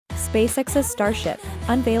SpaceX's Starship,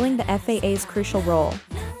 unveiling the FAA's crucial role.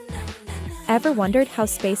 Ever wondered how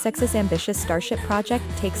SpaceX's ambitious Starship project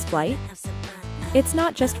takes flight? It's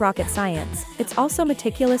not just rocket science, it's also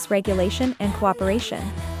meticulous regulation and cooperation.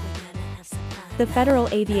 The Federal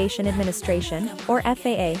Aviation Administration, or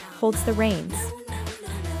FAA, holds the reins.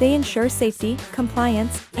 They ensure safety,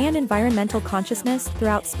 compliance, and environmental consciousness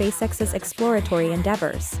throughout SpaceX's exploratory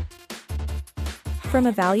endeavors. From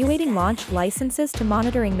evaluating launch licenses to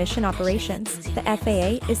monitoring mission operations, the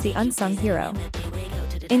FAA is the unsung hero,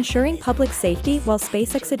 ensuring public safety while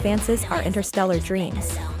SpaceX advances our interstellar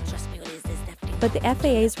dreams. But the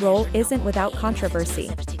FAA's role isn't without controversy.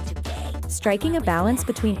 Striking a balance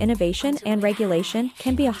between innovation and regulation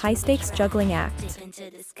can be a high-stakes juggling act.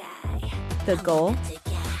 The goal?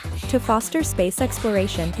 To foster space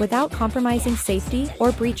exploration without compromising safety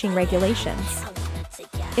or breaching regulations.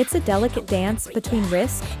 It's a delicate dance between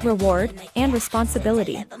risk, reward, and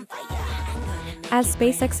responsibility. As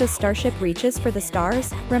SpaceX's Starship reaches for the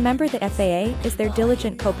stars, remember the FAA is their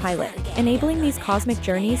diligent co-pilot, enabling these cosmic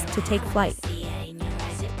journeys to take flight.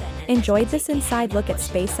 Enjoyed this inside look at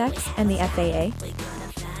SpaceX and the FAA?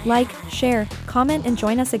 Like, share, comment and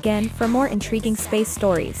join us again for more intriguing space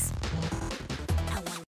stories.